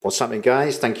What's happening,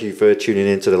 guys? Thank you for tuning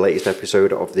in to the latest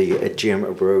episode of the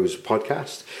Gym Bros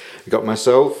podcast. We've got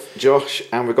myself, Josh,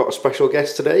 and we've got a special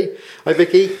guest today. Hi,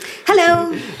 Vicky.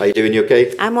 Hello. How you doing? You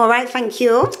okay? I'm all right, thank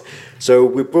you. So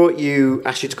we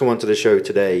asked you to come onto the show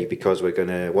today because one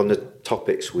of the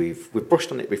topics we've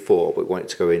brushed on it before, but wanted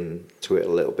to go into it a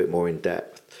little bit more in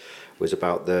depth, was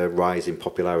about the rise in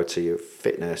popularity of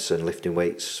fitness and lifting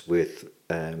weights with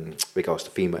regards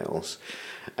to females.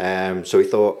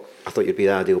 So I thought you'd be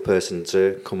the ideal person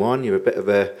to come on. You're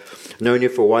known you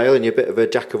for a while, and you're a bit of a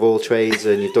jack of all trades,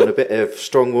 and you've done a bit of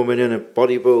strong woman and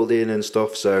bodybuilding and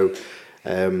stuff. So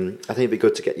I think it'd be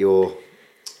good to get your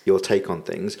take on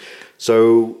things.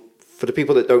 So for the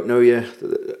people that don't know you,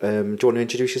 do you want to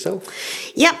introduce yourself?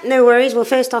 Yep, no worries. Well,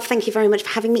 first off, thank you very much for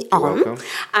having me on. You're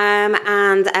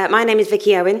welcome. My name is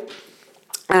Vicky Owen.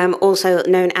 Also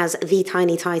known as the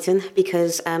Tiny Titan,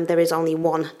 because there is only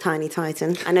one Tiny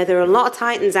Titan. I know there are a lot of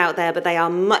Titans out there, but they are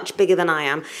much bigger than I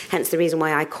am. Hence the reason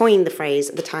why I coined the phrase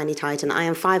the Tiny Titan. I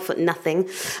am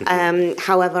 5'0".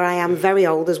 However, I am very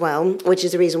old as well, which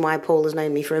is the reason why Paul has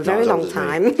known me for a very long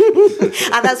time. And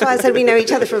that's why I said we know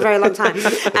each other for a very long time.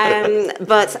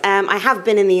 But I have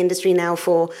been in the industry now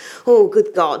for,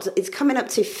 good God, it's coming up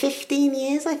to 15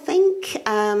 years, I think.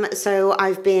 So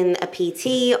I've been a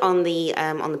PT on the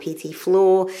PT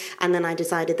floor, and then I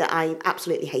decided that I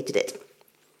absolutely hated it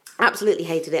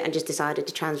and just decided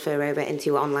to transfer over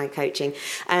into online coaching.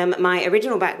 My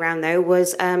original background, though,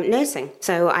 was nursing.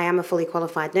 So I am a fully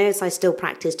qualified nurse. I still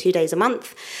practice 2 days a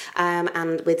month,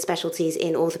 and with specialties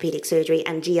in orthopedic surgery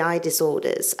and GI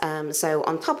disorders. So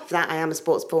on top of that, I am a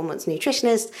sports performance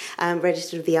nutritionist,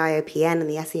 registered with the IOPN and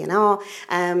the SENR,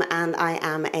 and I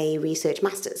am a research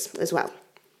master's as well.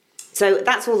 So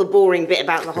that's all the boring bit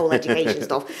about the whole education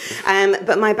stuff.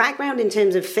 But my background in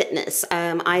terms of fitness,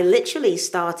 I literally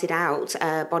started out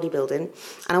bodybuilding,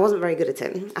 and I wasn't very good at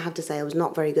it. I have to say I was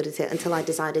not very good at it until I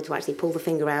decided to actually pull the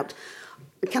finger out.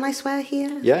 Can I swear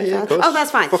here? Yeah, of course. Oh,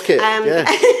 that's fine. Fuck it, yeah.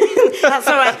 That's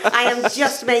all right. I am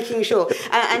just making sure.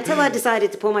 Until I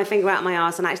decided to pull my finger out of my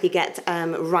arse and actually get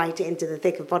right into the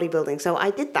thick of bodybuilding. So I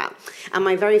did that. And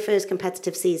my very first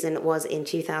competitive season was in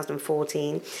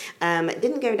 2014. It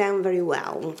didn't go down very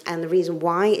well. And the reason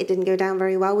why it didn't go down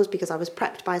very well was because I was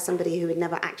prepped by somebody who had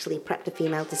never actually prepped a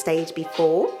female to stage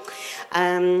before.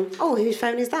 Whose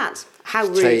phone is that? How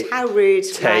rude, Tate. how rude.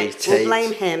 Tate. We'll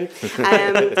blame him.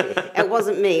 It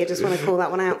wasn't me. I just want to call that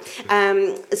one out.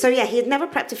 He had never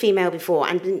prepped a female before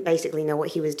and didn't basically know what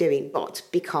he was doing. But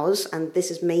because, and this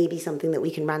is maybe something that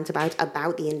we can rant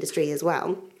about the industry as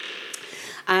well,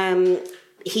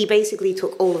 he basically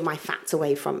took all of my fats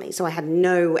away from me. So I had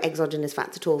no exogenous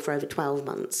fats at all for over 12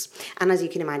 months. And as you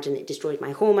can imagine, it destroyed my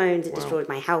hormones, it destroyed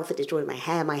my health, it destroyed my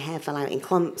hair. My hair fell out in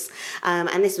clumps.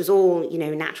 And this was all,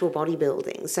 natural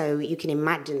bodybuilding. So you can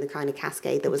imagine the kind of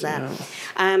cascade that was there.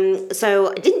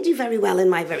 So I didn't do very well in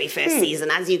my very first season,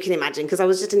 as you can imagine, because I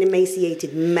was just an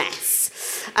emaciated mess.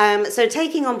 So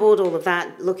taking on board all of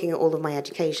that, looking at all of my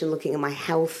education, looking at my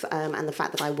health, and the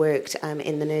fact that I worked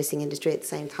in the nursing industry at the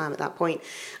same time at that point,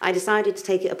 I decided to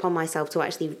take it upon myself to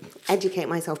actually educate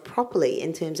myself properly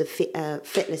in terms of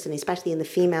fitness, and especially in the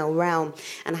female realm,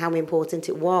 and how important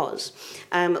it was,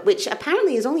 which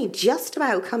apparently is only just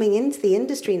about coming into the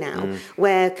industry now,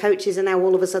 where coaches are now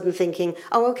all of a sudden thinking,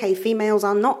 females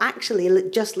are not actually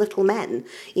just little men.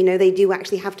 They do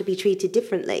actually have to be treated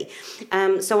differently.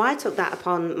 So I took that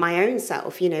upon my own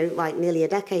self, like nearly a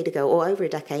decade ago, or over a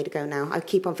decade ago now. I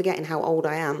keep on forgetting how old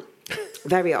I am.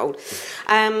 Very old.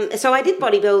 So I did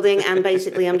bodybuilding, and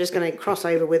basically I'm just going to cross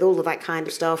over with all of that kind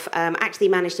of stuff. Actually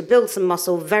managed to build some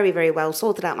muscle very, very well,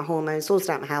 sorted out my hormones,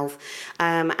 sorted out my health,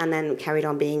 and then carried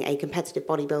on being a competitive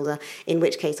bodybuilder, in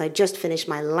which case I just finished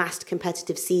my last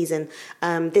competitive season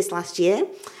this last year,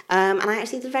 and I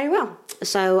actually did very well.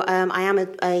 So I am a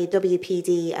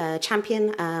WPD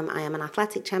champion. I am an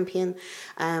athletic champion.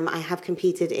 I have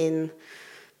competed in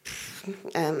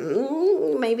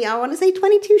maybe I want to say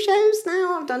 22 shows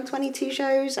now. I've done 22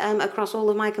 shows across all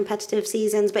of my competitive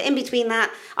seasons, but in between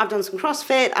that I've done some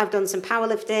CrossFit, I've done some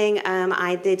powerlifting.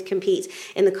 I did compete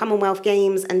in the Commonwealth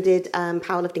Games and did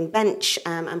powerlifting bench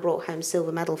and brought home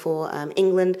silver medal for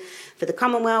England for the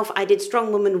Commonwealth. I did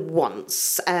strongwoman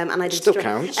once, and I did still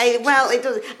counts. It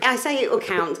does. I say it will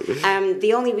count.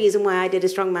 The only reason why I did a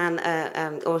strongman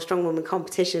or a strongwoman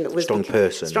competition was strong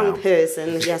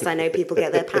person. Yes, I know people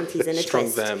get their panties in a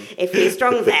twist. If you're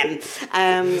strong them.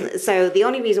 So the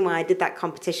only reason why I did that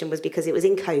competition was because it was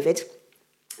in COVID.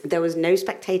 There was no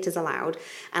spectators allowed,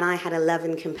 and I had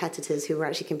 11 competitors who were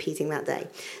actually competing that day.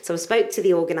 So I spoke to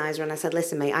the organizer and I said,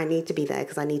 listen, mate, I need to be there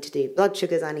because I need to do blood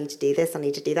sugars, I need to do this, I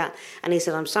need to do that. And he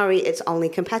said, I'm sorry, it's only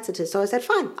competitors. So I said,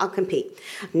 fine, I'll compete.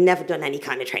 Never done any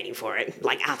kind of training for it,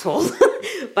 like at all.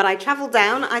 But I traveled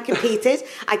down, I competed,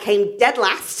 I came dead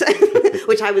last,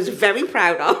 which I was very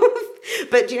proud of.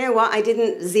 But do you know what? I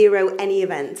didn't zero any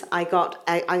event. I got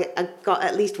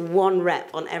at least one rep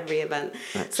on every event.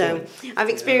 Excellent. So I've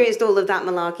experienced all of that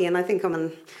malarkey, and I think I'm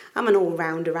an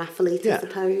all-rounder athlete, I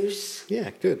suppose.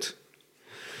 Yeah, good.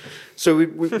 So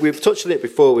we've touched on it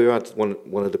before. We had one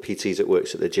of the PTs that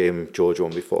works at the gym, George,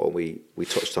 on before. We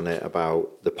touched on it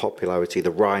about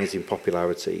the rising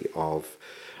popularity of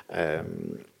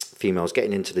females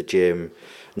getting into the gym,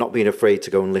 not being afraid to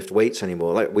go and lift weights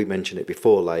anymore. Like we mentioned it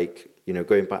before, like, you know,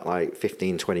 going back like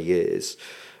 15, 20 years,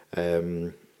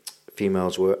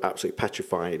 females were absolutely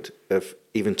petrified of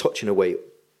even touching a weight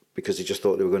because they just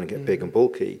thought they were going to get big and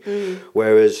bulky.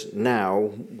 Whereas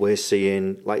now we're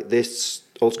seeing, like, this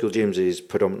Old School Gyms is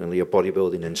predominantly a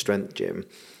bodybuilding and strength gym.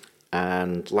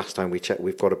 And last time we checked,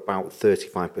 we've got about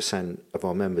 35% of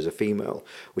our members are female,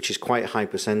 which is quite a high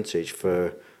percentage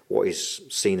for what is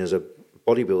seen as a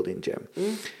bodybuilding gym.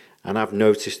 And I've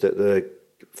noticed that the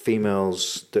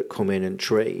females that come in and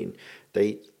train,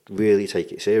 they really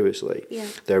take it seriously.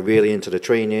 They're really into the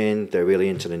training, they're really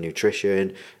into the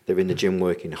nutrition, they're in the gym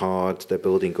working hard, they're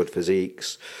building good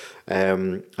physiques.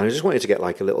 And I just wanted to get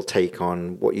like a little take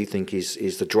on what you think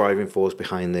is the driving force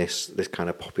behind this kind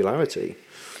of popularity.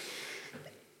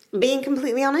 Being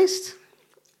completely honest,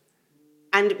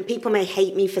 and people may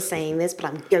hate me for saying this, but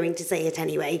I'm going to say it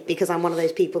anyway, because I'm one of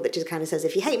those people that just kind of says,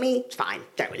 if you hate me, it's fine,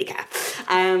 don't really care.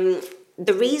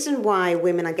 The reason why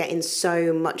women are getting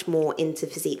so much more into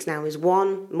physiques now is,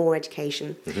 one, more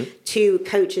education. Two,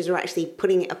 coaches are actually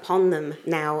putting it upon them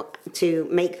now to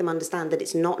make them understand that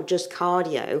it's not just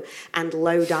cardio and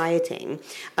low dieting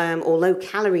or low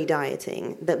calorie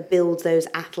dieting that builds those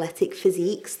athletic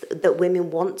physiques that women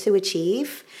want to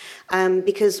achieve.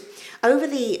 Because over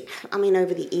the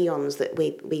eons that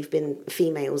we've been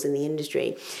females in the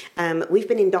industry, we've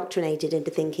been indoctrinated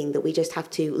into thinking that we just have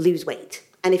to lose weight.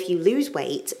 And if you lose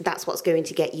weight, that's what's going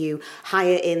to get you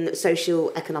higher in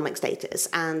social economic status,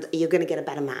 and you're going to get a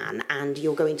better man, and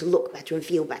you're going to look better and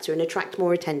feel better and attract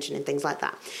more attention and things like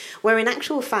that. Where in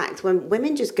actual fact, when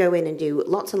women just go in and do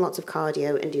lots and lots of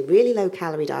cardio and do really low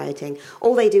calorie dieting,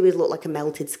 all they do is look like a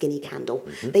melted skinny candle.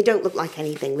 They don't look like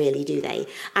anything really, do they?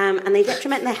 And they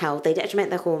detriment their health, they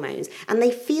detriment their hormones, and they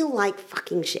feel like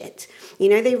fucking shit. You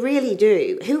know, they really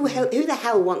do. Who the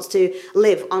hell wants to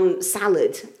live on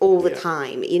salad all the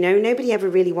time? You know, nobody ever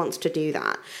really wants to do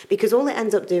that, because all it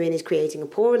ends up doing is creating a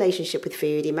poor relationship with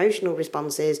food, emotional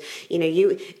responses. You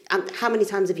know, how many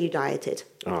times have you dieted?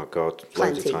 Oh God,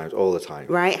 plenty. Loads of times, all the time.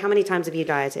 Right? How many times have you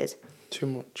dieted? Too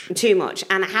much. Too much.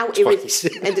 And how Twice.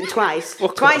 Twice.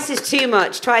 Twice is too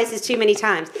much. Twice is too many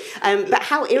times. But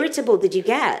how irritable did you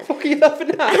get? What are you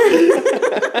laughing at?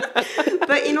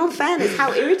 But in all fairness,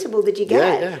 how irritable did you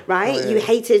get? Right? Oh, yeah.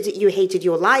 You hated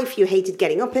your life. You hated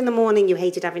getting up in the morning. You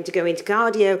hated having to go into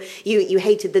cardio. You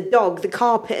hated the dog. The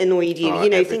carpet annoyed you. You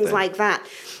know, everything. Things like that.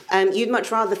 You'd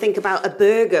much rather think about a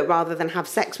burger rather than have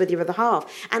sex with your other half.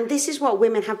 And this is what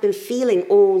women have been feeling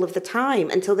all of the time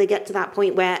until they get to that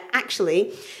point where actually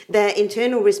their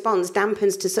internal response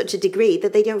dampens to such a degree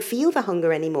that they don't feel the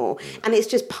hunger anymore. And it's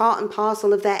just part and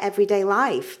parcel of their everyday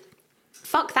life.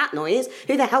 Fuck that noise.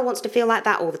 Who the hell wants to feel like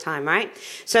that all the time, right?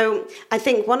 So I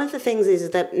think one of the things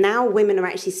is that now women are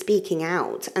actually speaking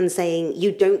out and saying,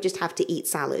 you don't just have to eat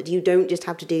salad. You don't just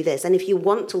have to do this. And if you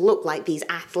want to look like these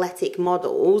athletic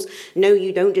models, no,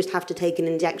 you don't just have to take an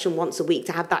injection once a week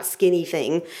to have that skinny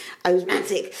thing.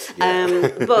 Osmotic.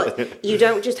 But you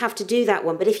don't just have to do that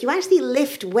one. But if you actually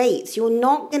lift weights, you're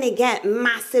not going to get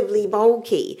massively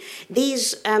bulky.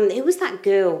 These, who was that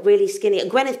girl, really skinny?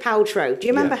 Gwyneth Paltrow. Do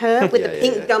you remember her with the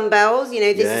pink dumbbells? You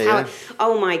know, this is how,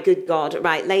 oh my good God,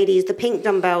 right, ladies, the pink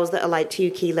dumbbells that are like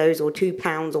 2 kilos or 2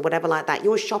 pounds or whatever like that,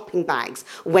 your shopping bags,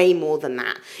 way more than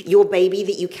that. Your baby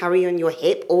that you carry on your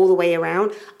hip all the way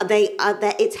around,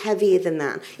 it's heavier than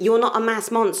that. You're not a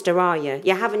mass monster, are you?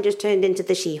 You haven't just turned into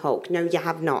the She-Hulk. No, you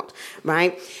have not,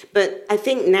 right? But I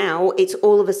think now it's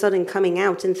all of a sudden coming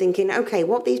out and thinking, okay,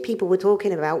 what these people were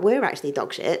talking about, we're actually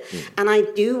dog shit. And I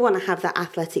do want to have that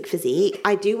athletic physique.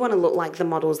 I do want to look like the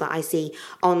models that I see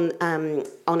on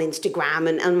Instagram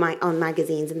and on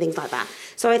magazines and things like that.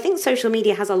 So I think social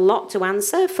media has a lot to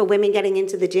answer for women getting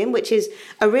into the gym, which is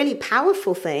a really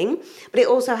powerful thing, but it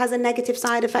also has a negative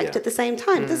side effect at the same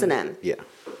time, doesn't it? Yeah.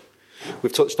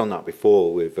 We've touched on that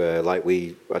before with I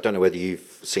don't know whether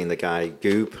you've seen the guy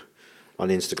Goob on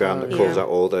Instagram that calls out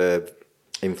all the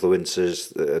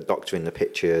influencers that are doctoring the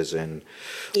pictures and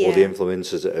all the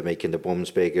influencers that are making the bums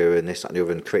bigger and this, that, and the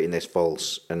other, and creating this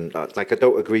false. And like, I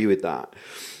don't agree with that,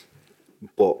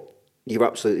 but you're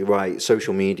absolutely right.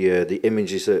 Social media, the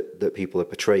images that people are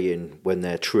portraying when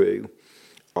they're true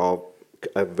are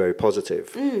very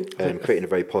positive and creating a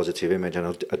very positive image. And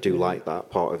I do like that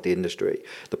part of the industry.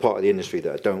 The part of the industry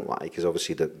that I don't like is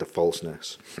obviously the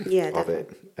falseness of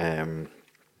it.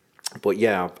 But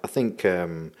yeah, I think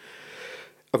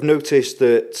I've noticed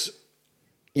that,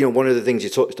 you know, one of the things you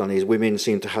touched on is women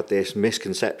seem to have this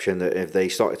misconception that if they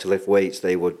started to lift weights,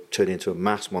 they would turn into a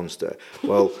mass monster.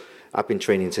 Well, I've been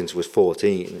training since I was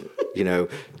 14. You know,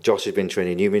 Josh has been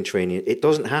training, you've been training. It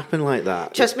doesn't happen like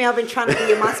that. Trust me, I've been trying to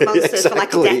be a mass monster for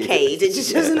like a decade. It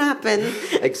just doesn't happen.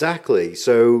 Exactly.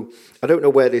 So I don't know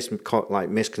where this like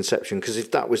misconception, because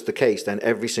if that was the case, then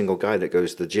every single guy that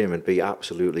goes to the gym would be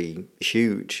absolutely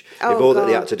huge. If all that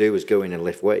they had to do was go in and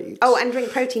lift weights. Oh, and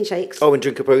drink protein shakes. Oh, and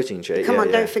drink a protein shake. Come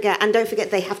on, don't forget. And don't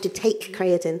forget they have to take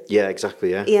creatine. Yeah,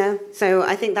 exactly, yeah. Yeah, so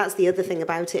I think that's the other thing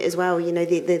about it as well. You know,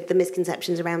 the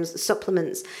misconceptions around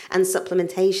supplements and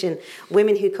supplementation.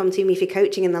 Women who come to me for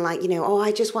coaching and they're like, you know, oh,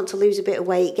 I just want to lose a bit of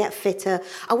weight, get fitter.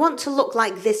 I want to look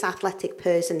like this athletic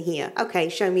person here. Okay,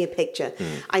 show me a picture.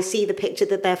 I see the picture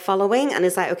that they're following and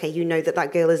it's like, okay, you know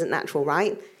that girl isn't natural,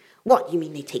 right? What, you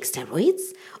mean they take steroids?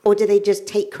 Or do they just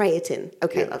take creatine?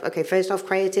 Okay, okay. First off,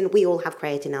 creatine, we all have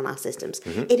creatine in our systems.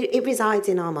 It resides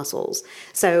in our muscles.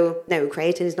 So, no,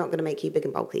 creatine is not going to make you big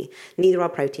and bulky. Neither are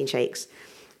protein shakes.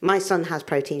 My son has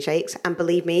protein shakes, and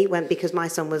believe me, because my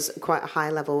son was quite a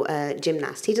high-level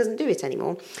gymnast, he doesn't do it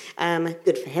anymore.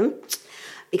 Good for him,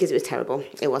 because it was terrible.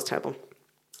 It was terrible.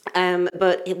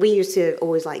 But we used to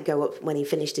always like go up when he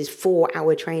finished his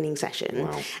 4-hour training session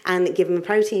and give him a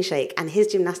protein shake. And his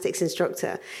gymnastics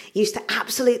instructor used to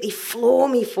absolutely floor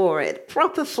me for it,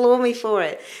 proper floor me for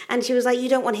it. And she was like, you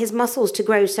don't want his muscles to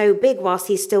grow so big whilst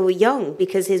he's still young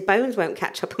because his bones won't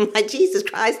catch up. I'm like, Jesus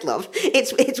Christ, love,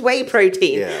 it's whey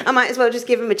protein. Yeah. I might as well just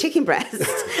give him a chicken breast.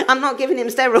 I'm not giving him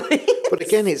steroids. But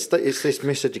again, it's this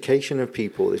miseducation of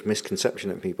people, this misconception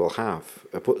that people have.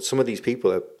 But some of these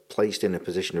people are placed in a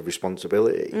position of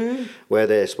responsibility where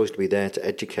they're supposed to be there to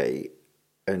educate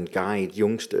and guide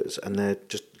youngsters, and they're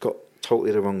just got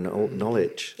totally the wrong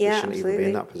knowledge. Yeah, they shouldn't absolutely. even be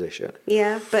in that position.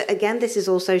 Yeah, but again, this is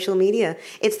all social media.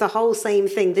 It's the whole same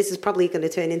thing. This is probably going to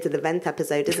turn into the vent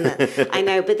episode, isn't it? I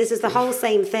know, but this is the whole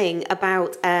same thing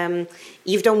about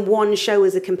you've done one show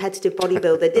as a competitive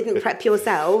bodybuilder, didn't prep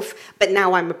yourself, but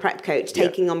now I'm a prep coach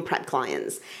taking on prep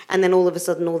clients. And then all of a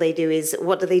sudden, all they do is,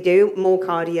 what do? More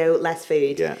cardio, less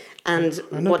food. Yeah. And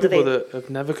I know what do people they... that have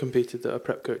never competed that are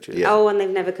prep coaches. Yeah. Oh, and they've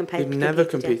never competed. They've never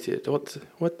competed.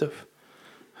 What the...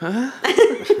 Huh?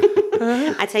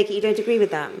 I take it you don't agree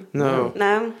with that? No.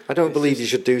 No? I don't believe you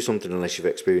should do something unless you've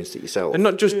experienced it yourself. And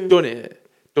not just done it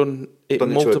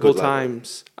multiple to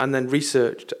times, and then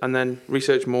researched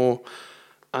more,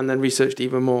 and then researched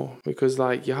even more, because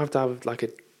like you have to have like a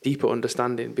deeper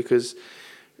understanding, because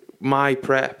my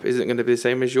prep isn't going to be the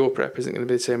same as your prep, isn't going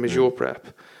to be the same as your prep,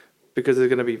 because there's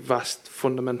going to be vast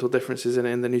fundamental differences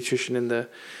in the nutrition, in the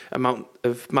amount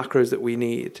of macros that we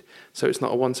need. So it's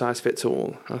not a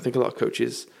one-size-fits-all. I think a lot of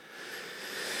coaches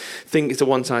think it's a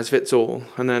one-size-fits-all.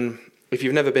 And then if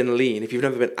you've never been lean, if you've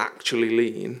never been actually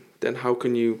lean, then how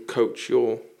can you coach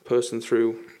your person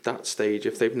through that stage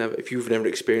if you've never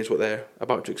experienced what they're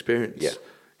about to experience? Yeah.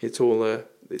 It's all...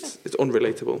 It's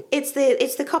unrelatable. It's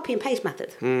the copy and paste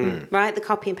method, right? The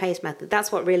copy and paste method.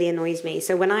 That's what really annoys me.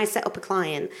 So when I set up a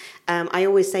client, I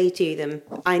always say to them,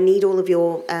 I need all of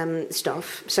your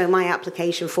stuff. So my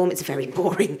application form, it's very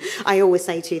boring. I always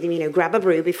say to them, grab a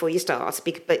brew before you start,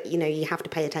 but you have to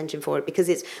pay attention for it,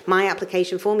 because my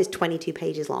application form is 22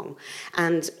 pages long.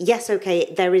 And yes,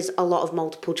 okay, there is a lot of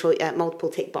multiple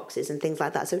tick boxes and things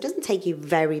like that. So it doesn't take you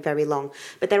very, very long.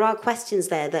 But there are questions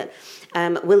there that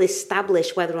will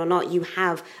establish whether or not you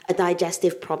have a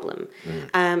digestive problem.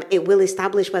 It will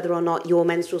establish whether or not your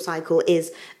menstrual cycle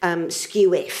is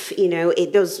skew-if.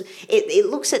 It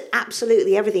looks at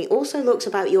absolutely everything. It also looks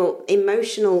about your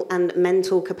emotional and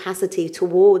mental capacity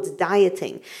towards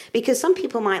dieting, because some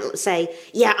people might say,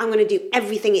 yeah, I'm going to do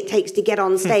everything it takes to get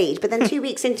on stage, but then 2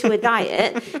 weeks into a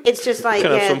diet, it's just like,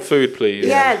 can I have some food, please?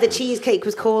 Yeah, the cheesecake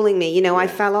was calling me, I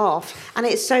fell off, and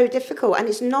it's so difficult. And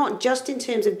it's not just in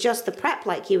terms of just the prep,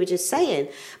 like you were just saying.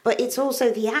 amazing. But it's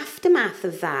also the aftermath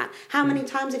of that. How many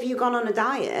times have you gone on a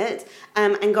diet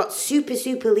and got super,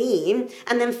 super lean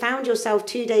and then found yourself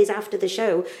 2 days after the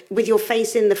show with your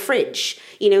face in the fridge,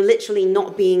 literally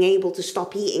not being able to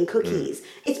stop eating cookies?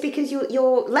 It's because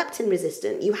you're leptin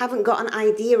resistant. You haven't got an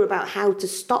idea about how to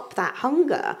stop that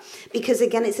hunger, because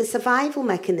again, it's a survival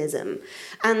mechanism.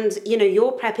 And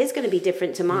your prep is going to be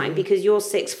different to mine because you're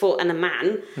 6 foot and a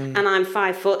man and I'm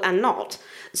 5 foot and not.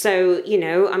 So,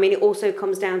 it also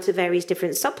comes down to various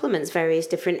different supplements, various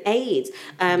different aids,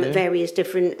 various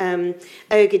different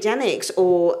ergogenics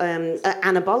or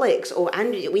anabolics or,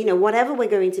 whatever we're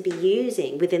going to be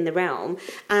using within the realm.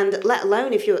 And let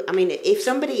alone if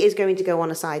somebody is going to go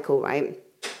on a cycle, right?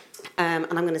 And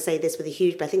I'm going to say this with a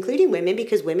huge breath, including women,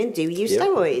 because women do use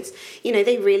steroids.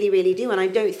 They really, really do. And I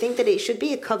don't think that it should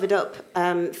be a covered up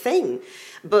thing.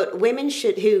 But women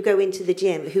who go into the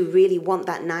gym, who really want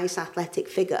that nice athletic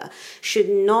figure, should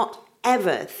not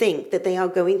ever think that they are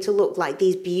going to look like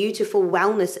these beautiful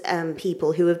wellness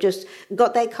people who have just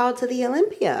got their card to the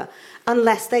Olympia,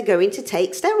 unless they're going to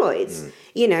take steroids,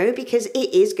 because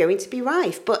it is going to be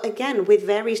rife. But again, with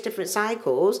various different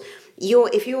cycles,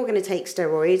 if you're going to take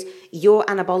steroids, your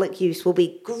anabolic use will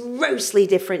be grossly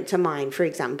different to mine, for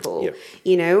example.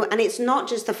 And it's not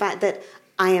just the fact that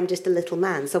I am just a little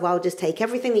man, so I'll just take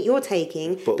everything that you're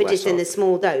taking, but just in a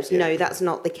small dose. No, that's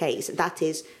not the case. That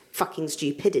is fucking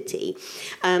stupidity.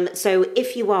 So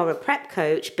if you are a prep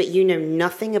coach, but you know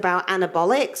nothing about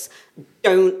anabolics,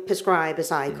 don't prescribe a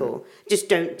cycle. Just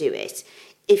don't do it.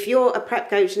 If you're a prep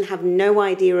coach and have no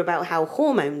idea about how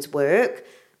hormones work,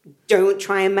 don't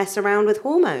try and mess around with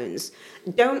hormones.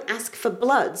 Don't ask for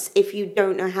bloods if you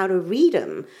don't know how to read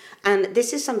them. And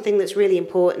this is something that's really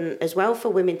important as well for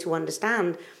women to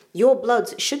understand. Your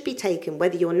bloods should be taken,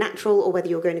 whether you're natural or whether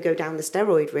you're going to go down the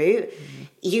steroid route.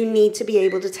 You need to be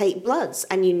able to take bloods,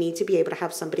 and you need to be able to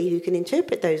have somebody who can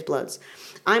interpret those bloods.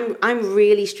 I'm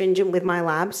really stringent with my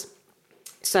labs.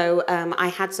 So I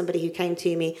had somebody who came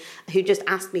to me who just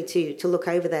asked me to look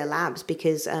over their labs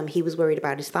because he was worried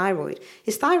about his thyroid.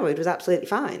 His thyroid was absolutely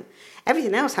fine.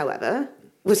 Everything else, however,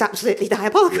 was absolutely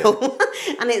diabolical.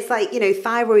 Yeah. And it's like,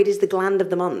 thyroid is the gland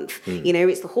of the month.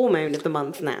 It's the hormone of the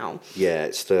month now. Yeah,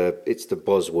 it's the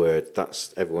buzzword.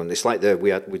 That's everyone. It's like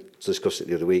we discussed it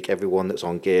the other week. Everyone that's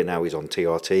on gear now is on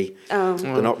TRT. Oh.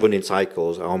 They're not running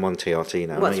cycles. I'm on TRT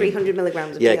now. What, 300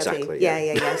 milligrams of TRT? Yeah, exactly.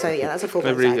 Yeah. So that's a full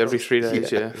every 3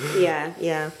 days.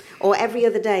 Yeah. Or every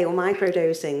other day, or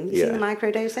microdosing. You seen the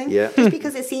microdosing? Yeah. Just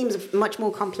because it seems much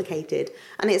more complicated.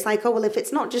 And it's like, if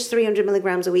it's not just 300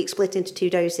 milligrams a week split into 2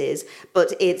 doses,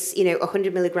 but it's,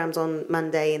 100 milligrams on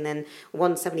Monday and then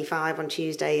 175 on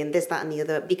Tuesday and this, that and the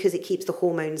other, because it keeps the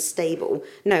hormones stable.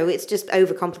 No, it's just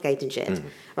overcomplicating shit,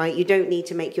 right? You don't need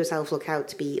to make yourself look out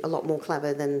to be a lot more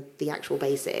clever than the actual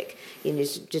basic.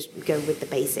 Just go with the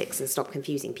basics and stop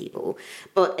confusing people.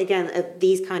 But again,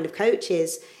 these kind of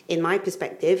coaches, in my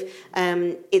perspective,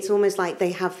 it's almost like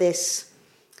they have this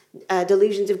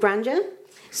delusions of grandeur.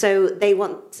 So they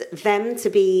want them to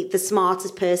be the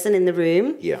smartest person in the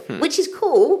room, which is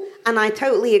cool. And I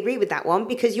totally agree with that one,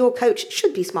 because your coach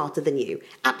should be smarter than you.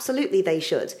 Absolutely, they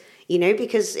should.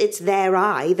 Because it's their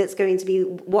eye that's going to be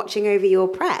watching over your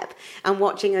prep and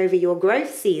watching over your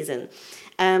growth season.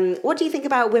 What do you think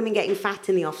about women getting fat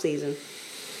in the off season?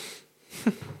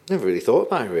 Never really thought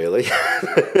about it, really.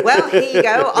 Well, here you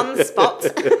go, on the spot.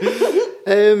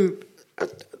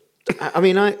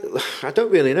 I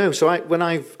don't really know. So when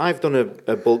I've done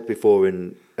a bulk before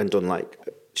and done like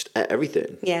just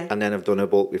everything. Yeah. And then I've done a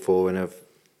bulk before and I've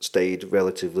stayed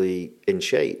relatively in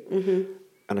shape. And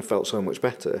I felt so much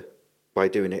better by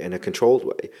doing it in a controlled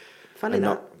way. Funny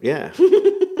that. Yeah.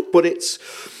 But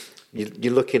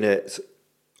you're looking at,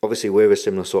 obviously we're a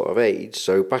similar sort of age.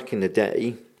 So back in the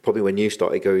day, probably when you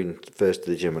started going first to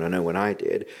the gym, and I know when I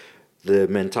did, the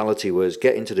mentality was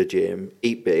get into the gym,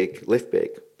 eat big, lift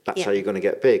big. That's how you're going to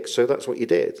get big. So that's what you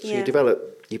did. So you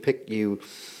develop, you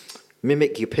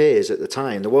mimic your peers at the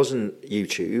time. There wasn't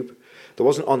YouTube. There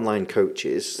wasn't online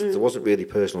coaches. There wasn't really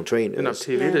personal trainers. Didn't have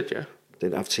TV, did you?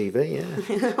 Didn't have TV,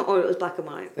 yeah. Or it was black and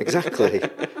white. Exactly.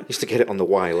 Used to get it on the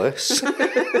wireless.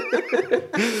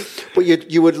 But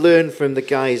you would learn from the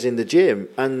guys in the gym,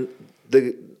 and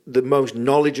the most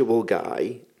knowledgeable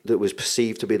guy that was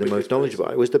perceived to be the most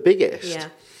knowledgeable was the biggest. Yeah.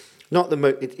 Not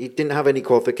he didn't have any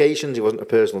qualifications. He wasn't a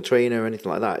personal trainer or anything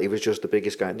like that. He was just the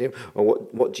biggest guy in the gym. Or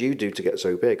what do you do to get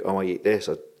so big? Oh, I eat this,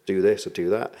 I do this, I do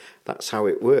that. That's how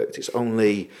it worked. It's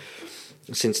only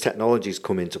since technology's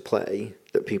come into play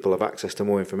that people have access to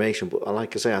more information. But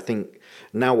like I say, I think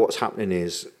now what's happening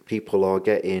is people are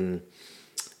getting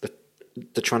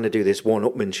they're trying to do this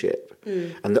one-upmanship,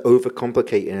 and they're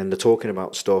overcomplicating, and they're talking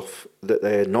about stuff that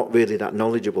they're not really that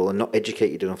knowledgeable and not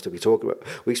educated enough to be talking about.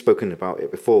 We've spoken about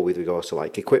it before with regards to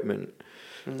like equipment.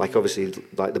 Like obviously,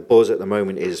 like the buzz at the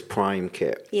moment is prime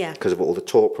kit, because of all the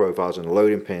torque profiles and the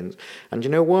loading pins. And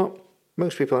you know what?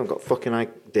 Most people haven't got a fucking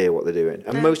idea what they're doing.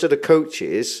 And most of the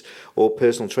coaches or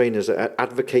personal trainers that are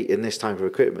advocating this type of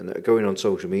equipment, that are going on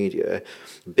social media,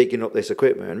 bigging up this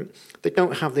equipment, they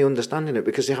don't have the understanding of it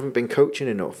because they haven't been coaching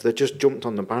enough. They've just jumped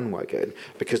on the bandwagon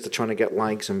because they're trying to get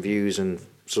likes and views and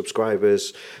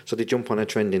subscribers. So they jump on a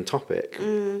trending topic.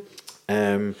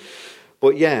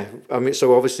 But yeah, I mean,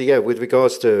 so obviously, yeah, with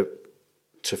regards to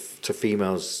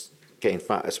females getting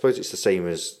fat, I suppose it's the same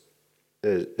as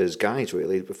guys,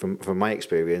 really. From my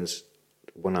experience,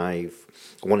 when I've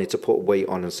wanted to put weight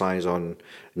on and size on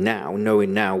now,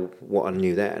 knowing now what I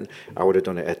knew then, I would have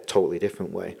done it a totally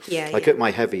different way. At my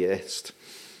heaviest,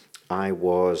 I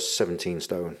was 17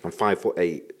 stone. I'm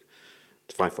 5'8",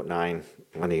 5'9",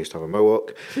 when I used to have a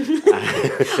mohawk.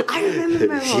 I remember the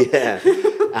mohawk. Yeah.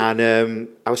 And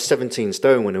I was 17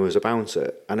 stone when I was a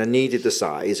bouncer, and I needed the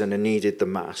size and I needed the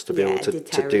mass to be able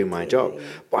to do my job.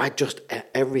 But I just ate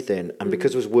everything, and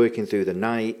because I was working through the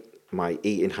night, my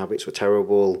eating habits were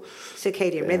terrible.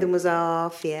 Circadian rhythm was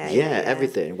off,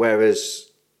 everything. Whereas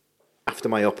after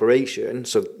my operation,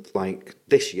 so like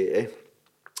this year,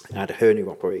 I had a hernia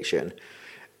operation,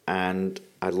 and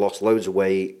I lost loads of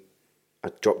weight. I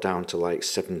dropped down to like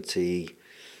 75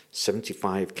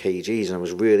 kgs, and I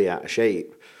was really out of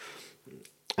shape.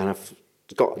 And I've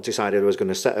decided I was going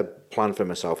to set a plan for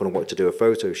myself, and I wanted to do a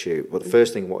photo shoot. But the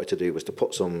first thing I wanted to do was to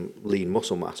put some lean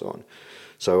muscle mass on.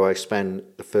 So I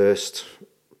spent the first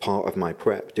part of my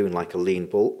prep doing like a lean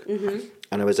bulk,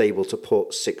 and I was able to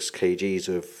put 6 kgs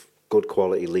of good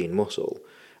quality lean muscle.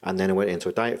 And then I went into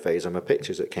a diet phase, and my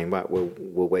pictures that came back were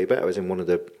way better. I was in one of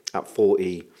the, at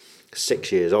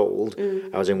 46 years old,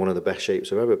 I was in one of the best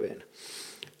shapes I've ever been.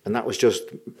 And that was just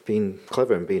being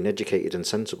clever and being educated and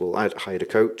sensible. I hired a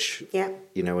coach,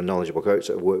 you know, a knowledgeable coach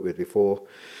that I've worked with before.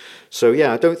 So,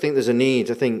 yeah, I don't think there's a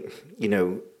need. I think, you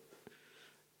know,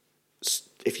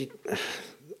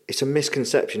 it's a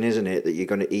misconception, isn't it, that you're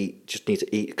going to need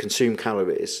to consume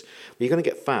calories. You're going to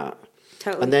get fat.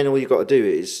 Totally. And then all you've got to do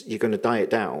is you're going to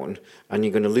diet down, and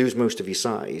you're going to lose most of your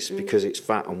size because it's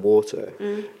fat and water.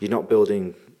 You're not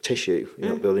building tissue. You're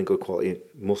not building good quality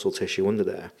muscle tissue under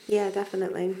there. Yeah,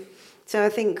 definitely. So I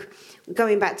think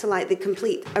going back to like the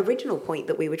complete original point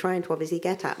that we were trying to obviously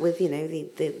get at with, you know,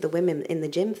 the women in the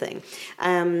gym thing,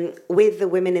 with the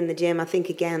women in the gym, I think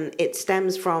again it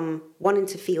stems from wanting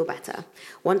to feel better,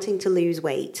 wanting to lose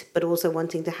weight, but also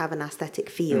wanting to have an aesthetic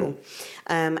feel,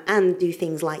 and do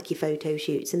things like your photo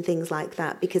shoots and things like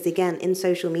that. Because again, in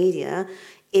social media,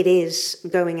 it is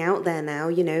going out there now,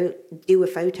 you know, do a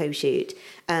photo shoot,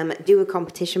 do a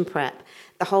competition prep,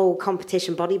 the whole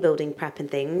competition bodybuilding prep and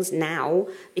things now,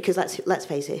 because let's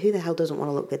face it, who the hell doesn't want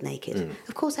to look good naked?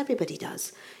 Of course, everybody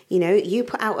does. You know, you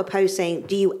put out a post saying,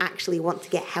 do you actually want to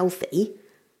get healthy?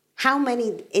 How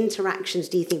many interactions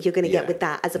do you think you're going to get with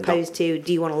that as opposed to,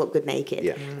 do you want to look good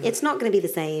naked? It's not going to be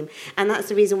the same. And that's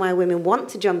the reason why women want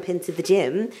to jump into the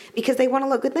gym, because they want to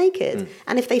look good naked.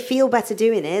 And if they feel better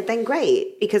doing it, then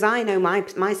great. Because I know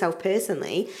myself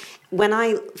personally, when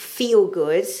I feel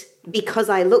good because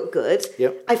I look good,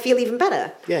 I feel even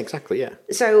better. Yeah, exactly, yeah.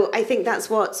 So I think that's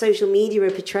what social media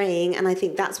are portraying, and I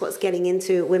think that's what's getting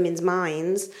into women's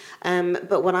minds.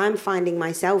 But what I'm finding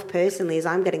myself personally is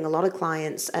I'm getting a lot of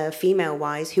clients,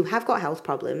 female-wise, who have got health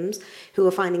problems, who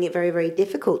are finding it very, very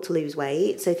difficult to lose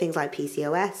weight. So things like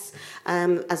PCOS,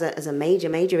 as a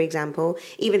major example,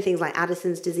 even things like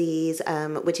Addison's disease,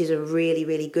 which is a really,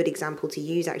 really good example to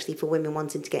use actually for women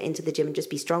wanting to get into the gym and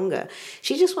just be stronger.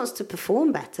 She just wants to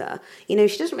perform better. You know,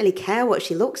 she doesn't really care what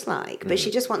she looks like, but she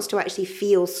just wants to actually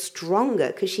feel stronger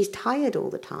because she's tired all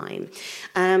the time.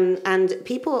 And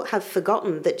people have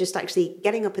forgotten that just actually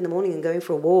getting up in the morning and going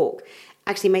for a walk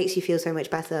actually makes you feel so much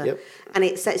better. And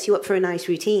it sets you up for a nice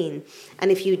routine.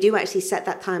 And if you do actually set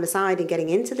that time aside and getting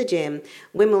into the gym,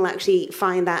 women will actually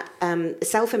find that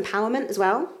self-empowerment as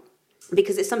well,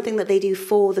 because it's something that they do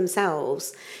for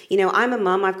themselves. You know, I'm a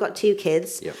mum, I've got 2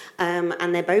 kids,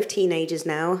 and they're both teenagers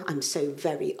now. I'm so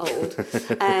very old.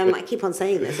 I keep on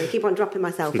saying this, I keep on dropping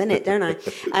myself in it, don't I?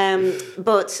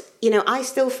 But I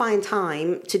still find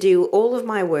time to do all of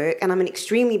my work, and I'm an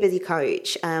extremely busy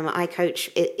coach. I coach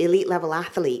elite level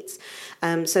athletes.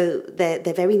 So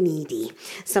they're very needy.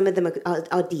 Some of them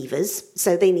are divas,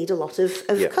 so they need a lot of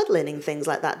cuddling and things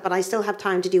like that. But I still have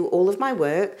time to do all of my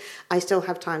work. I still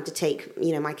have time to take,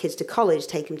 my kids to college,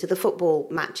 take them to the football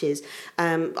matches,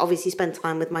 obviously spend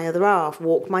time with my other half,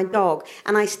 walk my dog,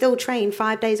 and I still train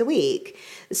 5 days a week.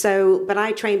 So, but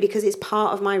I train because it's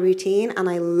part of my routine and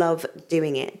I love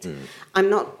doing it. I'm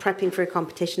not prepping for a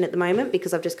competition at the moment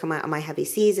because I've just come out of my heavy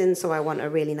season, so I want a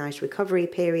really nice recovery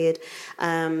period.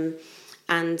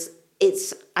 And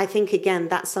I think, again,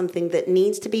 that's something that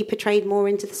needs to be portrayed more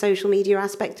into the social media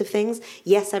aspect of things.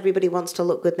 Yes, everybody wants to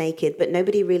look good naked, but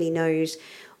nobody really knows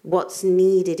what's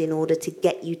needed in order to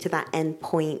get you to that end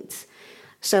point.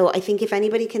 So I think if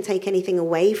anybody can take anything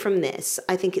away from this,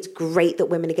 I think it's great that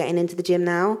women are getting into the gym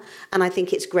now. And I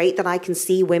think it's great that I can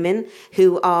see women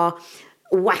who are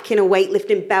whacking a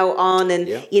weightlifting belt on and,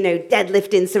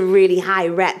 deadlifting some really high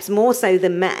reps, more so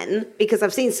than men, because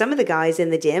I've seen some of the guys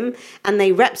in the gym and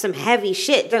they rep some heavy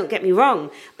shit, don't get me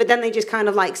wrong, but then they just kind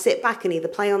of like sit back and either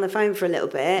play on the phone for a little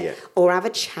bit or have a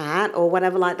chat or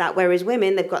whatever like that. Whereas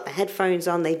women, they've got the headphones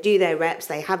on, they do their reps,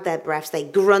 they have their breaths, they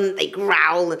grunt, they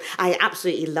growl. And I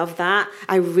absolutely love that.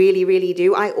 I really, really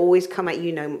do. I always come at,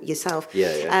 yourself.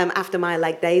 After my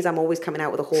leg days, I'm always coming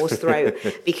out with a hoarse throat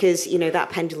because, that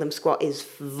pendulum squat is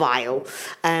vile.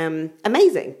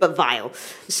 Amazing, but vile.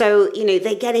 So,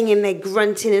 they're getting in, they're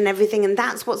grunting and everything, and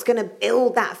that's what's going to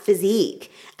build that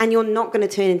physique. And you're not going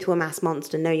to turn into a mass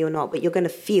monster. No, you're not. But you're going to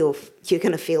feel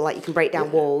like you can break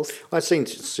down walls. I was saying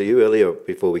to you earlier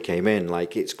before we came in,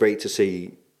 like, it's great to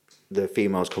see the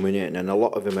females coming in, and a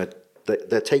lot of them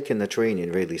they're taking the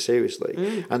training really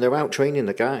seriously, and they're out training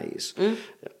the guys.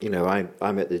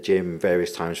 I'm at the gym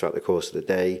various times throughout the course of the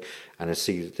day, and I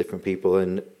see different people,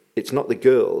 and it's not the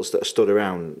girls that are stood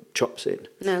around chopsing.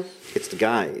 No. It's the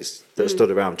guys that are stood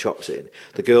around chopsing.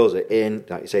 The girls are in,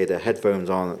 like you say, their headphones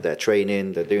on, they're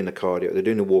training, they're doing the cardio, they're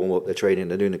doing the warm-up, they're training,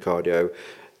 they're doing the cardio,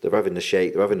 they're having the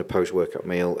shake, they're having the post-workout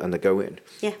meal, and they're going.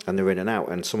 Yeah. And they're in and out.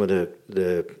 And some of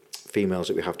the females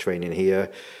that we have training here,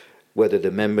 whether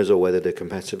they're members or whether they're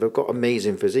competitive, have got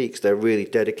amazing physiques. They're really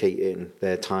dedicating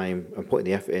their time and putting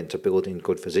the effort into building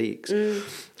good physiques.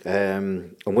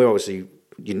 And we're obviously...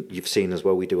 You've seen as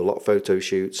well, we do a lot of photo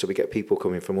shoots, so we get people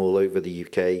coming from all over the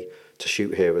UK to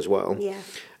shoot here as well. Yeah.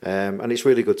 And it's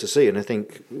really good to see, and I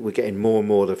think we're getting more and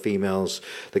more of the females,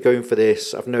 they're going for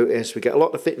this. I've noticed we get a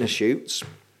lot of fitness shoots,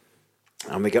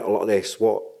 and we get a lot of this,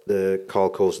 what the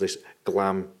Carl calls this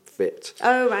glam fit.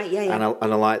 Oh, right, yeah. And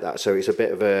I like that, so it's a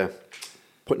bit of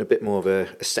putting a bit more of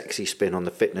a sexy spin on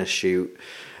the fitness shoot.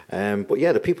 But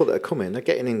yeah, the people that are coming, they're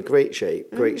getting in great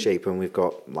shape, and we've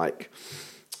got like...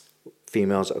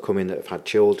 females that are coming that have had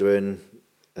children,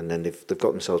 and then they've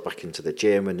got themselves back into the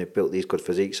gym and they've built these good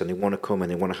physiques, and they want to come and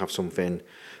they want to have something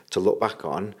to look back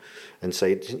on and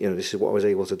say, this is what I was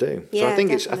able to do. Yeah,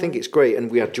 so I think it's great. And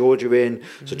we had Georgia in,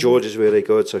 so Georgia's really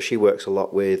good. So she works a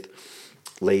lot with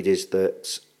ladies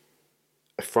that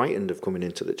are frightened of coming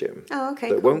into the gym. Oh, okay.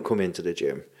 That won't come into the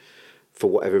gym for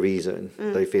whatever reason.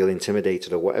 They feel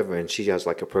intimidated or whatever, and she has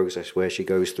like a process where she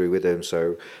goes through with them.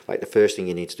 So like the first thing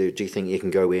you need to do you think you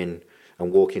can go in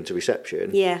and walk into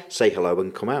reception, say hello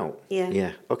and come out?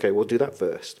 Yeah. Okay, we'll do that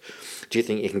first. Do you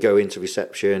think you can go into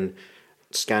reception,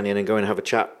 scan in and go and have a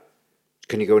chat?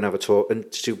 Can you go and have a talk?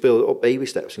 And she'll build up baby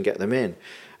steps and get them in.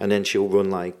 And then she'll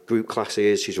run like group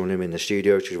classes. She's running them in the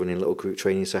studio. She's running little group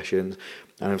training sessions.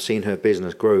 And I've seen her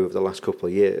business grow over the last couple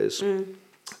of years.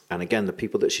 And again, the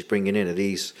people that she's bringing in are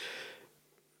these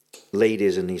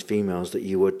ladies and these females that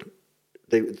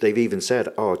they've even said,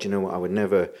 do you know what, I would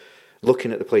never...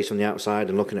 Looking at the place from the outside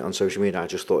and looking at it on social media, I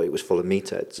just thought it was full of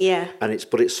meatheads. Yeah. And it's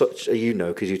such,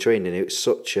 because you're training, it's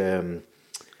such,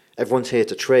 everyone's here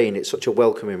to train. It's such a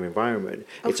welcoming environment.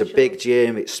 It's a big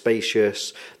gym, it's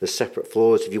spacious, there's separate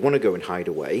floors. If you want to go and hide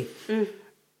away,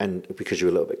 and because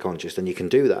you're a little bit conscious, then you can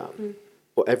do that.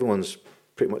 But everyone's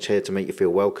pretty much here to make you feel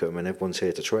welcome, and everyone's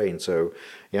here to train. So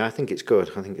yeah, I think it's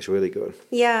good. I think it's really good.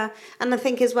 Yeah, and I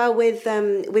think as well with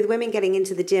women getting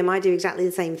into the gym, I do exactly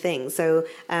the same thing. So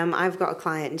I've got a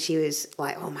client, and she was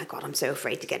like, "Oh my God, I'm so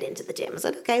afraid to get into the gym." I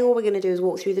said, "Okay, all we're going to do is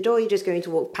walk through the door. You're just going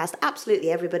to walk past absolutely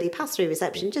everybody, pass through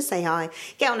reception, just say hi,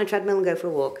 get on a treadmill, and go for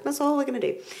a walk. That's all we're going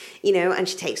to do." And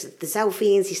she takes the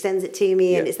selfie and she sends it to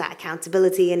me, and it's that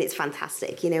accountability, and it's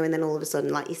fantastic. And then all of a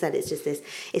sudden, like you said, it's just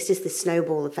this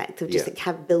snowball effect of just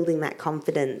building that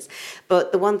confidence.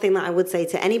 But the one thing that I would say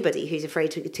to anybody who's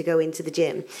afraid to go into the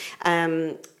gym,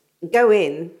 go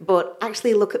in, but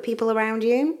actually look at people around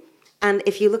you. And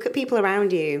if you look at people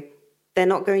around you, they're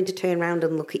not going to turn around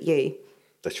and look at you.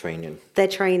 They're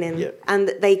training. Yeah.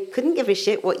 And they couldn't give a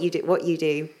shit what you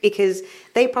do because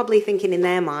they're probably thinking in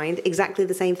their mind exactly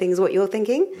the same thing as what you're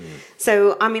thinking.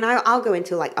 So, I mean, I'll go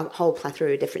into like a whole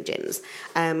plethora of different gyms.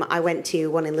 I went to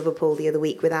one in Liverpool the other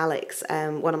week with Alex,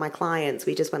 one of my clients.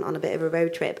 We just went on a bit of a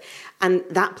road trip, and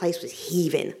that place was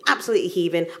heaving, absolutely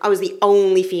heaving. I was the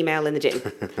only female in the gym,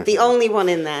 the only one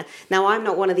in there. Now, I'm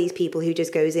not one of these people who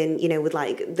just goes in, with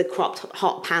like the cropped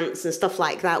hot pants and stuff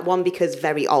like that. One, because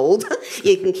very old.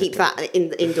 You can keep that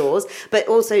indoors. But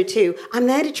also, two, I'm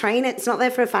there to train. It's not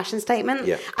there for a fashion statement.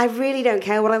 Yeah. I really don't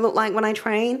care what I look like when I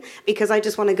train because I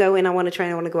just want to go in, I want to train,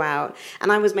 I want to go out.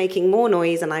 And I was making more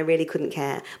noise and I really couldn't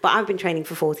care. But I've been training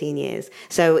for 14 years.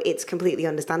 So it's completely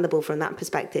understandable from that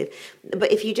perspective.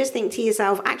 But if you just think to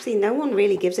yourself, actually, no one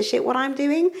really gives a shit what I'm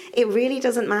doing. It really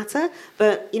doesn't matter.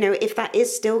 But, if that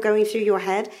is still going through your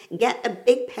head, get a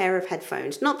big pair of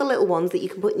headphones. Not the little ones that you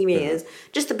can put in your ears,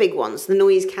 just the big ones, the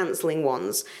noise cancelling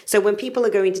ones. So when people are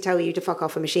going to tell you to fuck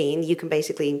off a machine, you can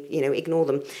basically, ignore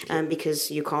them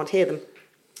because you can't hear them.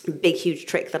 Big, huge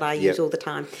trick that I use all the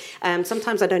time.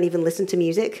 Sometimes I don't even listen to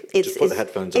music. Just put the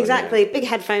headphones on. Exactly, big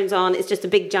headphones on. It's just a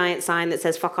big giant sign that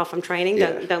says "fuck off, I'm training."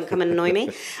 Don't come and annoy me.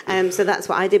 So that's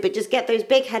what I do. But just get those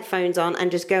big headphones on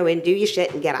and just go in, do your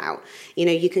shit, and get out.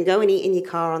 You can go and eat in your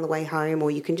car on the way home,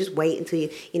 or you can just wait until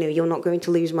you're not going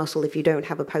to lose muscle if you don't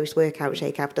have a post-workout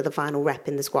shake after the final rep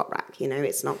in the squat rack.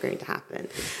 It's not going to happen.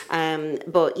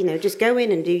 But just go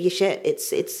in and do your shit.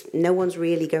 It's no one's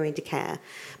really going to care.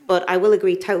 But I will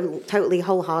agree totally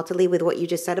wholeheartedly with what you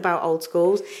just said about old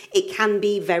schools. It can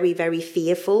be very, very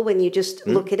fearful when you just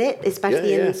look at it,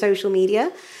 especially in social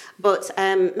media. But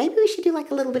maybe we should do like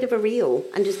a little bit of a reel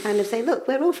and just kind of say, look,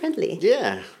 we're all friendly.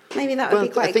 Yeah. Maybe that would be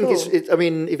quite cool. I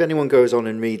think if anyone goes on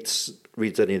and reads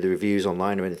any of the reviews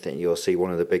online or anything, you'll see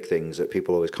one of the big things that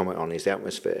people always comment on is the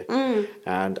atmosphere.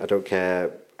 And I don't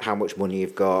care how much money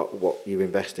you've got, what you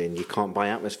invest in, you can't buy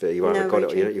atmosphere. You either got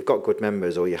it, or you've got good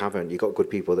members or you haven't. You've got good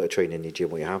people that are training in your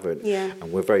gym or you haven't. Yeah.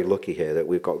 And we're very lucky here that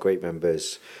we've got great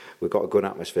members. We've got a good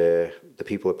atmosphere. The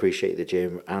people appreciate the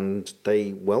gym and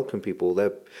they welcome people.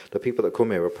 The people that come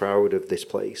here are proud of this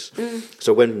place.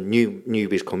 So when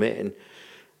newbies come in,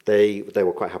 they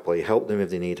will quite happily help them if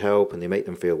they need help, and they make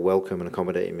them feel welcome and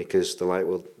accommodating because they're like,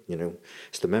 well,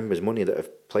 it's the members' money that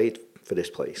have paid for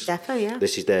this place. Definitely, yeah.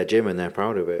 This is their gym and they're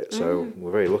proud of it. So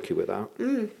we're very lucky with that.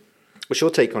 What's your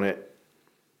take on it?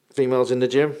 Females in the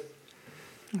gym?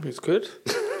 It's good.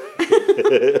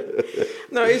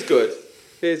 No, it's good.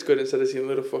 It is good instead of seeing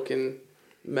little fucking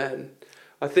men.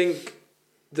 I think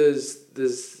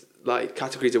there's like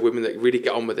categories of women that really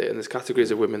get on with it, and there's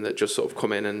categories of women that just sort of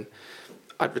come in and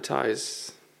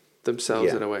advertise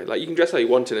themselves in a way. Like, you can dress how you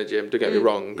want in a gym, don't get me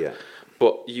wrong. Yeah.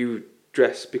 But you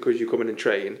dress because you come in and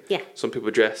train. Yeah. Some people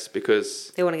dress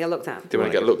because they want to get looked at. They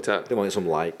want some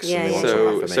likes. Yeah. And they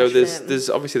want some so there's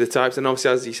obviously the types, and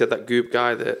obviously, as you said, that Goop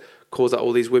guy that calls out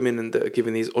all these women and that are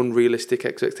giving these unrealistic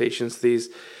expectations to these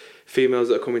females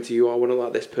that are coming to you. I want to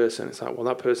like this person. It's like, well,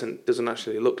 that person doesn't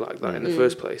actually look like that in the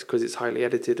first place because it's highly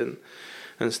edited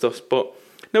and stuff. But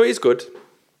no, it is good.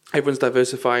 Everyone's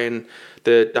diversifying.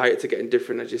 The diets are getting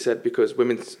different, as you said, because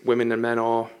women and men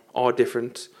are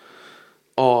different.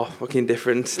 Are fucking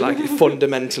different, like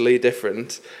fundamentally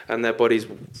different, and their bodies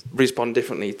respond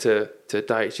differently to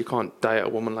diets. You can't diet a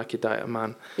woman like you diet a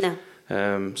man.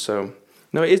 No. So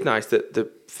no, it is nice that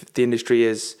the industry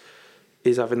is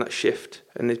having that shift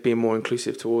and it's being more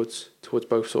inclusive towards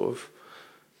both sort of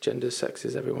genders,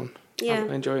 sexes, everyone. Yeah.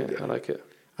 I enjoy it. I like it.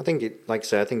 I think it, like I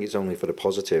say, I think it's only for the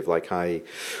positive. Like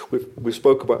we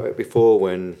spoke about it before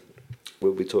when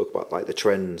we talk about like the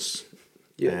trends.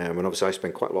 Yeah. And obviously I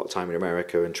spend quite a lot of time in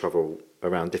America and travel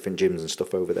around different gyms and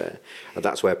stuff over there. And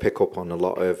that's where I pick up on a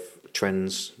lot of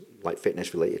trends, like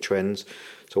fitness related trends.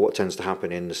 So what tends to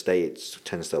happen in the States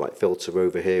tends to like filter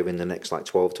over here in the next like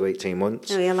 12 to 18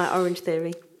 months. Oh yeah, like Orange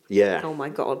Theory. Yeah. Oh my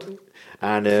God.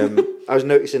 And I was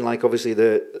noticing like obviously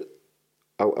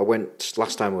I went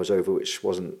last time I was over, which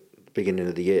wasn't the beginning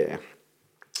of the year.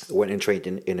 I went and trained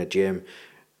in a gym,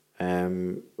 a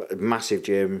massive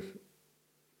gym.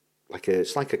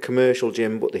 It's like a commercial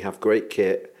gym, but they have great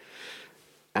kit,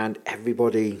 and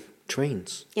everybody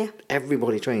trains. Yeah.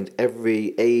 Everybody trains,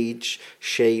 every age,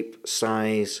 shape,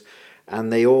 size,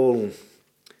 and they're all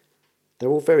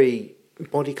very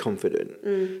body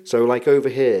confident. So like over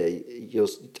here,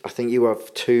 I think you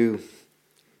have two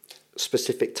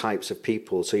specific types of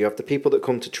people. So you have the people that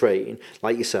come to train,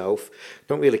 like yourself,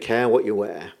 don't really care what you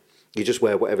wear. You just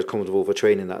wear whatever's comfortable for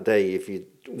training that day. If you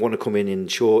want to come in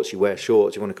shorts, you wear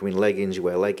shorts. You want to come in leggings, you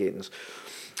wear leggings.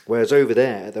 Whereas over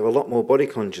there, they're a lot more body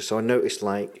conscious. So I noticed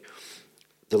like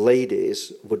the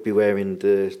ladies would be wearing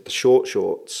the short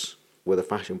shorts were the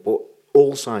fashion, but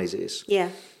all sizes. Yeah.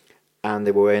 And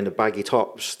they were wearing the baggy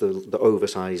tops, the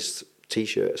oversized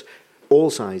T-shirts,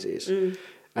 all sizes.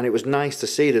 And it was nice to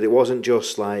see that it wasn't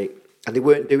just like, and they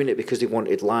weren't doing it because they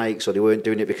wanted likes, or they weren't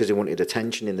doing it because they wanted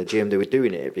attention in the gym. They were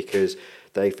doing it because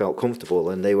they felt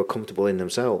comfortable and they were comfortable in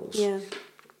themselves. Yeah.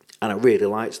 And I really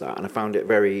liked that, and I found it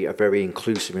a very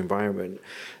inclusive environment.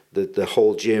 The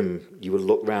whole gym, you would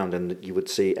look round and you would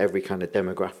see every kind of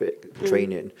demographic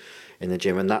training in the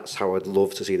gym, and that's how I'd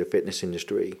love to see the fitness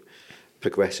industry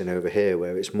progressing over here,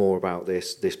 where it's more about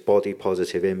this body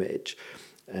positive image,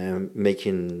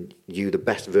 making you the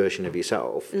best version of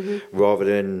yourself, rather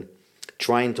than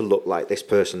trying to look like this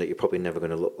person that you're probably never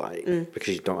going to look like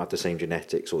because you don't have the same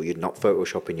genetics, or you're not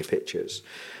photoshopping your pictures.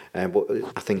 But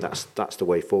I think that's the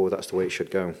way forward. That's the way it should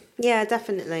go. Yeah,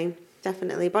 definitely.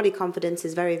 Definitely. Body confidence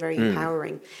is very, very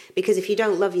empowering, because if you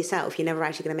don't love yourself, you're never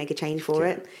actually going to make a change for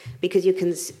it, because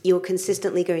you're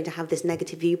consistently going to have this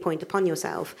negative viewpoint upon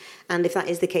yourself. And if that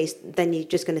is the case, then you're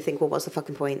just going to think, well, what's the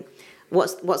fucking point?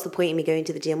 What's the point in me going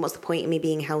to the gym? What's the point in me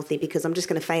being healthy? Because I'm just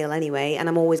going to fail anyway, and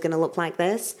I'm always going to look like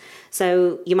this.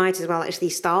 So you might as well actually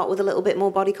start with a little bit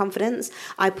more body confidence.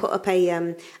 I put up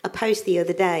a post the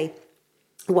other day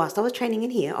whilst I was training in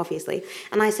here, obviously,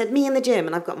 and I said, me in the gym,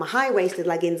 and I've got my high-waisted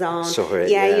leggings on. Saw it,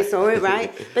 yeah, you saw it,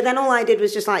 right? But then all I did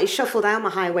was just like shuffle down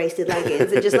my high-waisted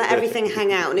leggings and just let everything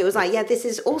hang out, and it was like, yeah, this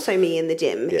is also me in the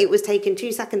gym. Yeah. It was taken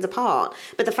 2 seconds apart,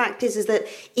 but the fact is that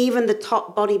even the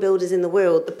top bodybuilders in the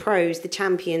world, the pros, the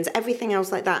champions, everything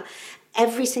else like that,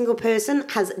 every single person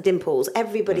has dimples.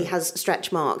 Everybody has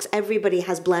stretch marks. Everybody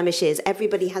has blemishes.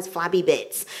 Everybody has flabby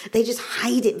bits. They just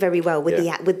hide it very well with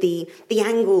the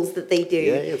angles that they do.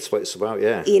 Yeah, that's what it's about.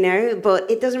 Yeah, you know, but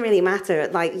it doesn't really matter.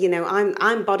 Like, you know,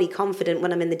 I'm body confident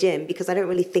when I'm in the gym, because I don't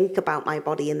really think about my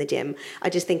body in the gym. I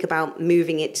just think about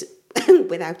moving it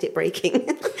without it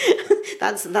breaking.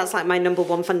 That's like my number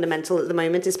one fundamental at the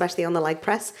moment, especially on the leg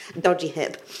press. Dodgy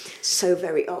hip, so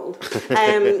very old.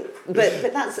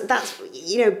 But that's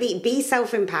you know, be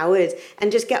self-empowered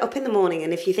and just get up in the morning.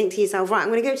 And if you think to yourself, right, I'm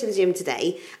going to go to the gym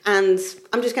today, and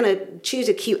I'm just going to choose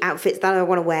a cute outfit that I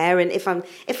want to wear. And if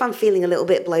I'm feeling a little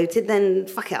bit bloated, then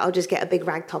fuck it, I'll just get a big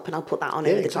rag top and I'll put that on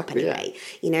over the top anyway.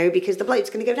 You know, because the bloat's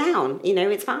going to go down. You know,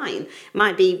 it's fine.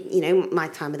 Might be, you know, my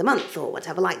time of the month or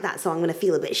whatever like that. So I'm going to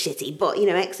feel a bit shitty, but you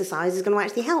know, exercise is going to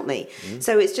actually help me.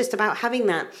 So it's just about having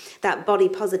that body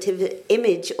positive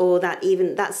image, or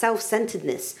that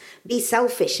self-centeredness. Be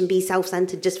selfish and be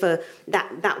self-centered just for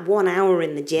that 1 hour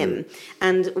in the gym,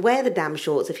 and wear the damn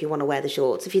shorts if you want to wear the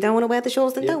shorts. If you don't want to wear the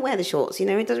shorts, then don't wear the shorts. You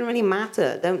know, it doesn't really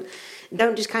matter.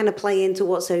 Don't just kind of play into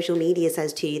what social media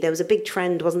says to you. There was a big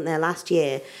trend, wasn't there, last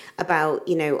year about,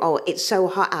 you know, oh, it's so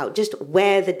hot out, just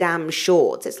wear the damn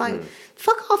shorts. It's like,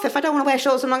 fuck off. If I don't want to wear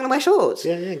shorts, I'm not going to wear shorts.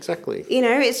 Yeah, exactly. You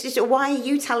know, it's just, why are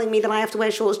you telling me that I have to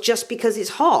wear shorts just because it's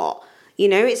hot? You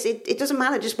know, it doesn't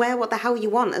matter. Just wear what the hell you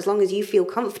want, as long as you feel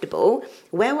comfortable.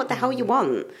 Wear what the hell you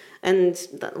want. And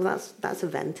that's a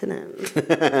vent, isn't it?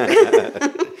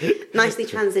 Nicely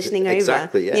transitioning over.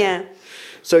 Exactly, yeah.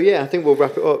 So, yeah, I think we'll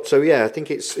wrap it up. So, yeah, I think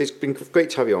it's been great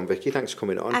to have you on, Vicky. Thanks for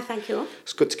coming on. I thank you.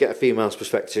 It's good to get a female's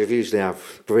perspective. Usually I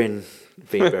have Bryn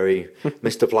being very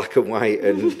Mr. Black and White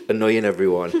and annoying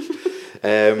everyone.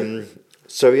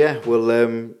 So, yeah, what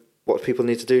do people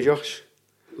need to do, Josh?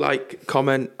 Like,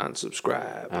 comment and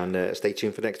subscribe. And stay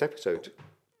tuned for the next episode.